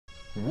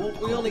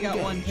We only got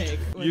one take.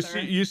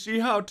 You see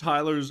how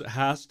Tyler's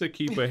has to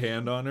keep a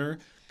hand on her?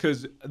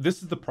 Because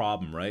this is the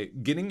problem,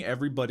 right? Getting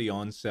everybody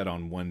on set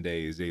on one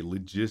day is a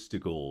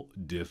logistical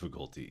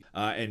difficulty.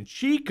 And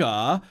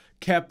Chica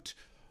kept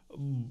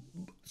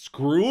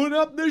screwing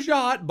up the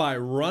shot by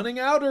running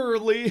out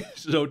early.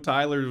 So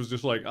Tyler was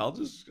just like, I'll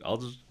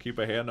just keep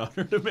a hand on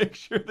her to make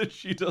sure that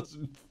she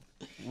doesn't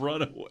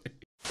run away.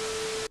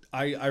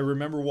 I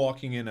remember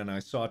walking in and I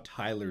saw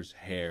Tyler's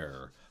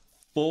hair.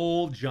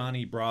 Full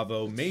Johnny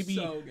Bravo, maybe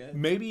so good.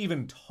 Maybe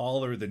even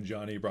taller than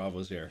Johnny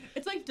Bravo's hair.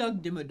 It's like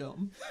Doug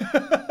Dimmadome.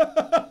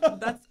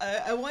 That's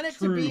I want it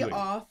Truly. to be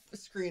off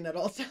screen at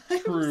all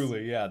times.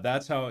 Truly, yeah.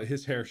 That's how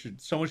his hair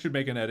should. Someone should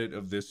make an edit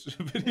of this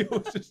video.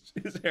 It's just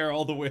his hair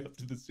all the way up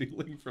to the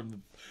ceiling from the,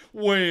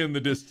 way in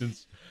the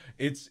distance.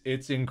 It's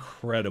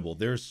incredible.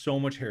 There's so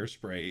much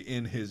hairspray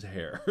in his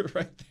hair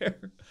right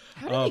there.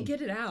 How did he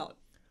get it out?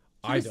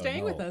 He was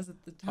staying with us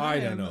at the time. I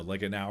don't know.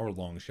 Like an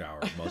hour-long shower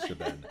it must have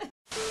been.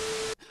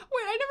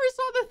 Wait, I never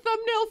saw the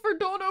thumbnail for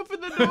Don't Open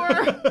the Door.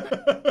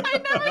 I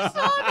never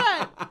saw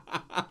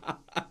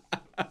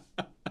that.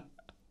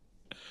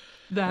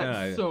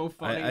 That's so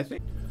funny. I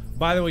think.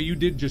 By the way, you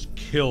did just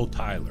kill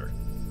Tyler.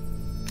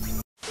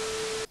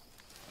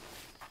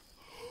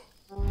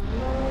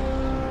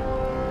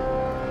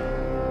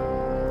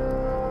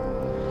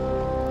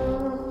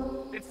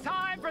 It's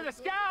time for the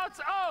Scouts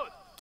Oath.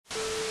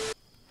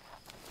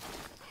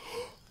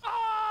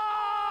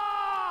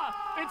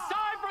 It's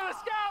time for the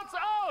Scouts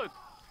Oath!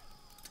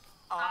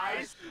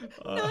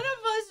 None of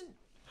us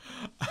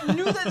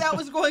knew that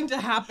was going to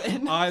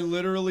happen. I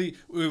literally,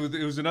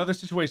 it was another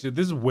situation.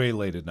 This is way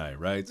late at night,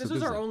 right? This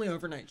was our only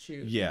overnight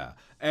shoot. Yeah.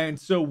 And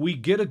so we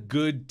get a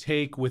good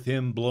take with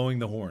him blowing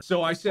the horn.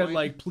 So I said,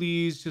 like,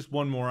 please, just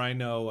one more. I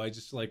know.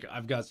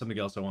 I've got something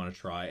else I want to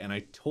try. And I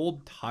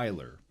told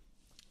Tyler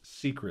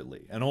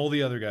secretly, and all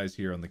the other guys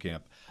here on the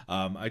camp,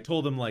 I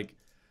told them, like,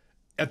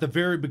 at the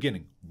very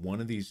beginning, one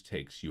of these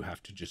takes, you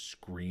have to just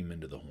scream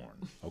into the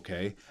horn,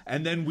 okay?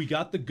 And then we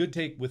got the good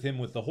take with him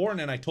with the horn,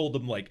 and I told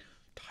him, like,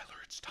 Tyler,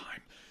 it's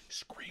time.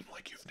 Scream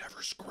like you've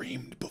never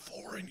screamed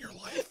before in your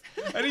life.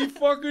 And he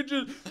fucking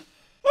just...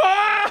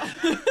 Ah!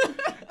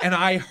 And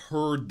I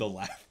heard the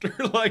laughter.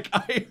 Like,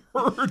 I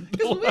heard the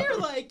Because laughter. we're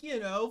like,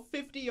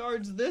 50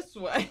 yards this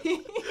way.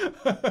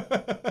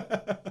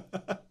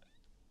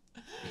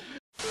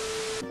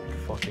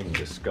 Fucking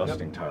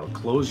disgusting, Tyler.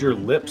 Close your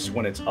lips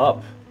when it's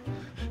up.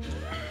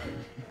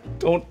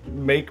 Don't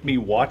make me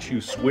watch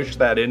you swish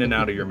that in and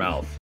out of your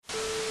mouth.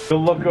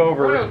 You'll look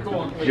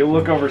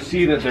over,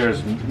 see that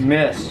there's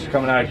mist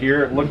coming out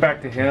here. Look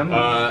back to him.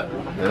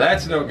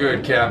 That's no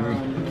good,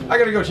 Captain. I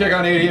gotta go check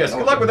on ADS.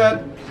 Good luck with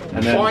that.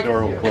 And then the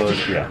door will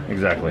close. Yeah,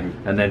 exactly.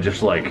 And then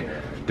just like,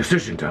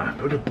 decision time.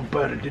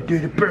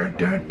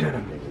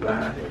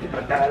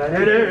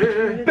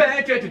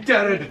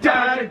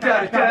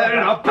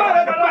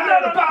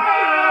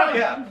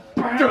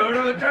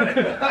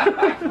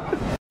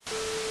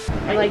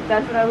 Like,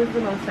 that's what I was the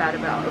most sad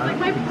about. Like,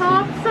 my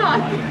prom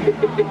sucked.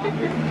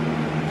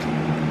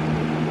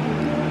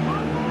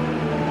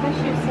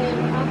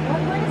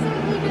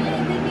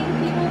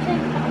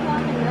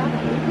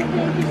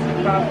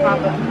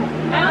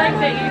 I like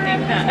that you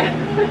think that.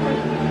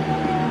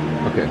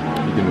 Okay,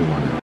 you can move on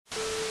now.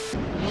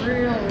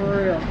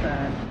 Real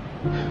sad.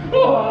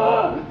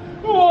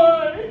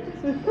 Why?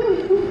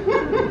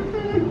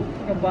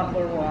 A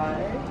butler, why?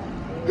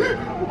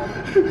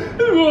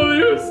 Well,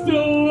 you're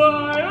still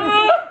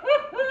alive.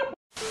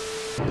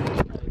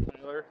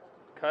 Tyler,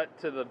 cut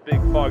to the big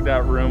fogged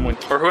out room when,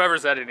 or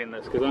whoever's editing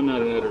this, because I'm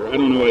not an editor. I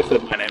don't know why I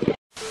said my name.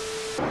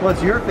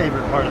 What's your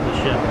favorite part of the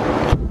ship?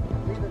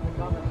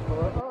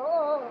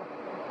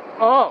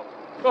 Oh,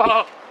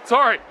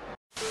 sorry.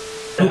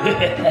 It's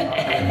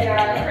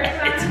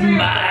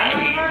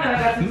mine.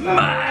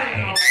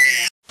 Mine.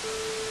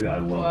 I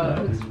love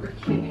that.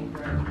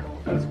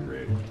 That's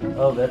great.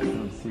 Oh, that's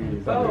some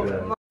serious.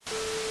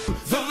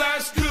 The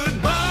last good